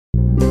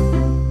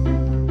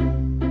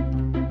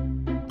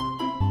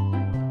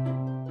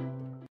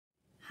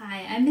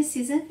is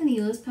Susan from the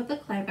Euless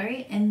Public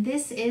Library, and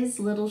this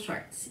is Little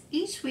Shorts.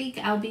 Each week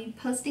I'll be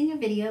posting a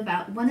video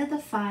about one of the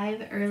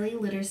 5 early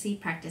literacy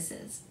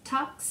practices: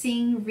 talk,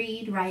 sing,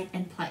 read, write,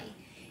 and play.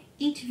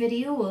 Each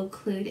video will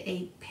include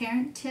a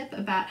parent tip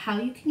about how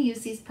you can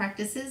use these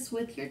practices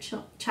with your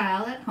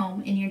child at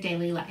home in your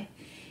daily life.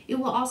 It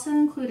will also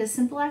include a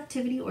simple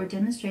activity or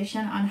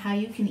demonstration on how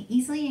you can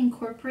easily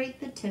incorporate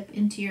the tip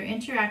into your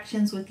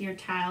interactions with your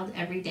child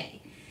every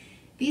day.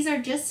 These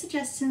are just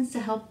suggestions to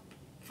help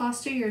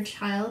foster your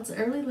child's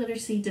early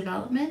literacy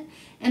development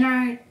and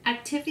are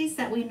activities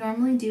that we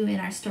normally do in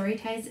our story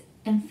times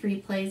and free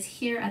plays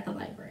here at the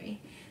library.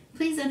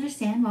 Please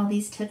understand, while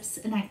these tips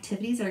and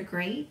activities are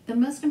great, the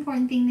most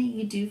important thing that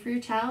you do for your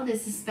child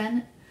is to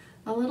spend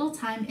a little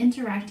time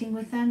interacting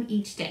with them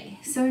each day.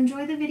 So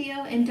enjoy the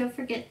video and don't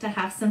forget to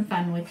have some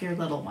fun with your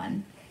little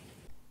one.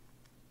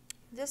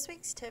 This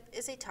week's tip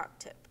is a talk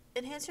tip.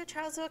 Enhance your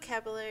child's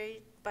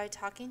vocabulary by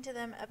talking to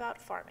them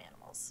about farm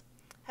animals.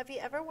 Have you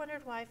ever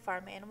wondered why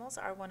farm animals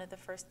are one of the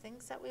first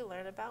things that we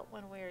learn about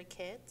when we were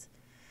kids?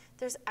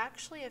 There's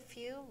actually a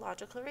few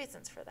logical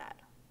reasons for that.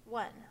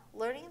 1.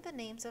 Learning the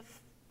names of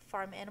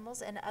farm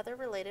animals and other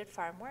related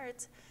farm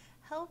words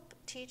help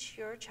teach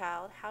your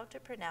child how to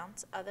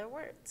pronounce other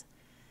words.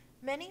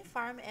 Many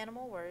farm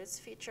animal words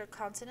feature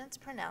consonants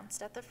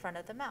pronounced at the front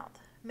of the mouth,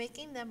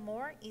 making them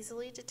more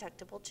easily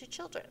detectable to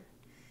children.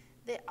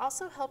 They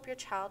also help your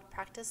child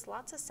practice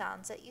lots of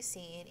sounds that you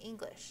see in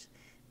English.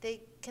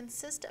 They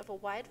consist of a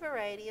wide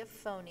variety of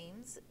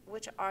phonemes,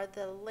 which are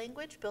the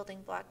language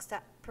building blocks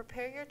that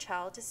prepare your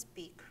child to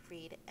speak,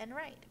 read, and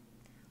write.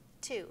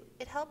 2.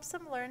 It helps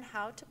them learn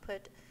how to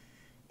put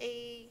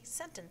a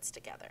sentence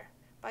together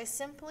by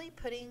simply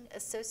putting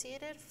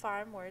associated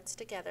farm words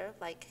together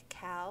like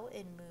cow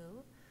and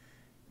moo.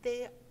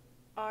 They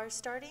are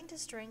starting to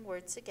string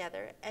words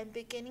together and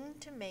beginning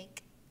to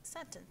make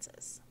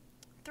sentences.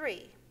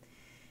 3.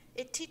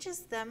 It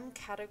teaches them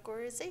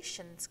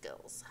categorization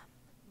skills.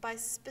 By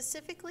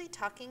specifically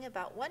talking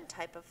about one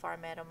type of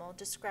farm animal,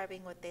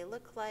 describing what they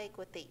look like,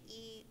 what they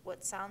eat,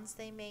 what sounds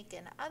they make,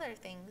 and other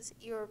things,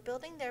 you're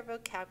building their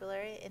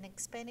vocabulary and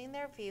expanding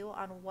their view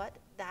on what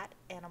that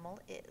animal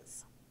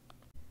is.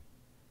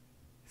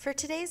 For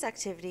today's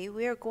activity,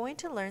 we are going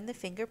to learn the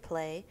finger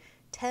play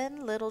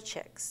 10 Little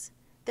Chicks.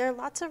 There are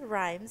lots of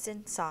rhymes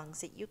and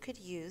songs that you could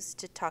use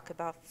to talk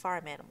about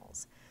farm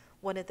animals.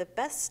 One of the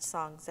best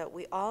songs that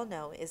we all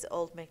know is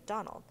Old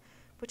MacDonald,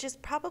 which is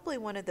probably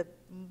one of the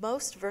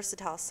most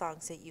versatile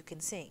songs that you can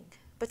sing.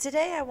 But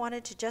today I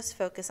wanted to just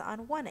focus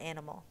on one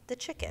animal, the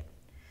chicken.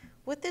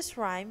 With this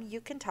rhyme,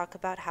 you can talk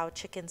about how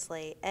chickens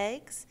lay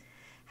eggs,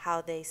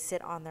 how they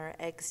sit on their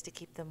eggs to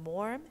keep them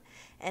warm,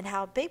 and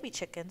how baby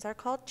chickens are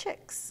called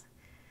chicks.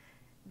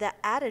 The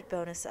added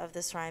bonus of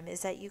this rhyme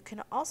is that you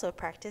can also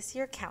practice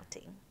your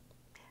counting.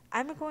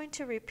 I'm going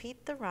to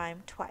repeat the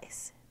rhyme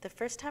twice. The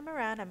first time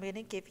around, I'm going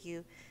to give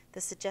you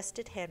the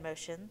suggested hand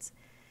motions,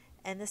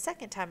 and the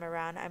second time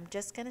around, I'm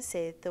just going to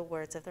say the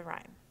words of the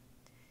rhyme.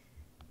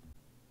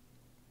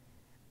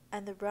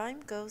 And the rhyme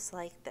goes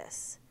like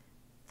this: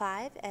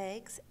 5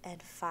 eggs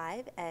and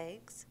 5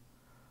 eggs.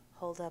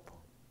 Hold up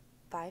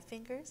 5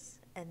 fingers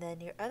and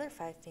then your other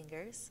 5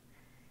 fingers.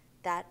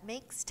 That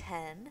makes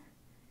 10.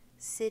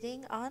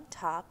 Sitting on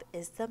top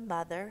is the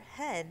mother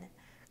hen.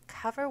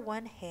 Cover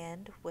one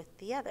hand with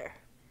the other.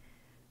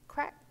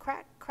 Crack,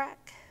 crack,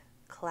 crack.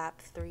 Clap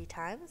 3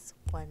 times.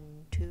 1,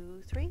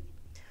 2, 3.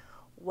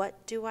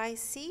 What do I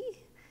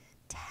see?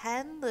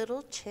 10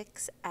 little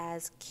chicks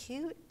as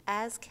cute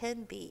as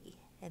can be.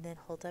 And then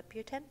hold up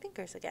your 10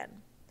 fingers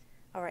again.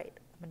 All right,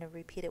 I'm going to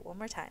repeat it one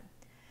more time.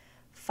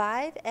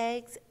 5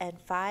 eggs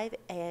and 5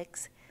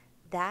 eggs,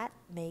 that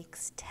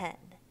makes 10.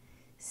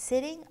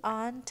 Sitting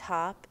on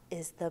top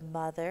is the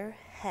mother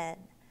hen.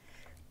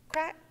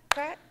 Crack,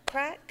 crack,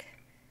 crack.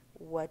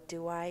 What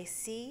do I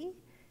see?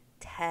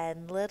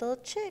 10 little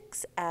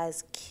chicks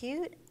as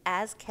cute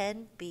as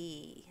can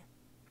be.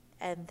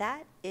 And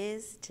that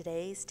is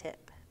today's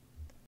tip.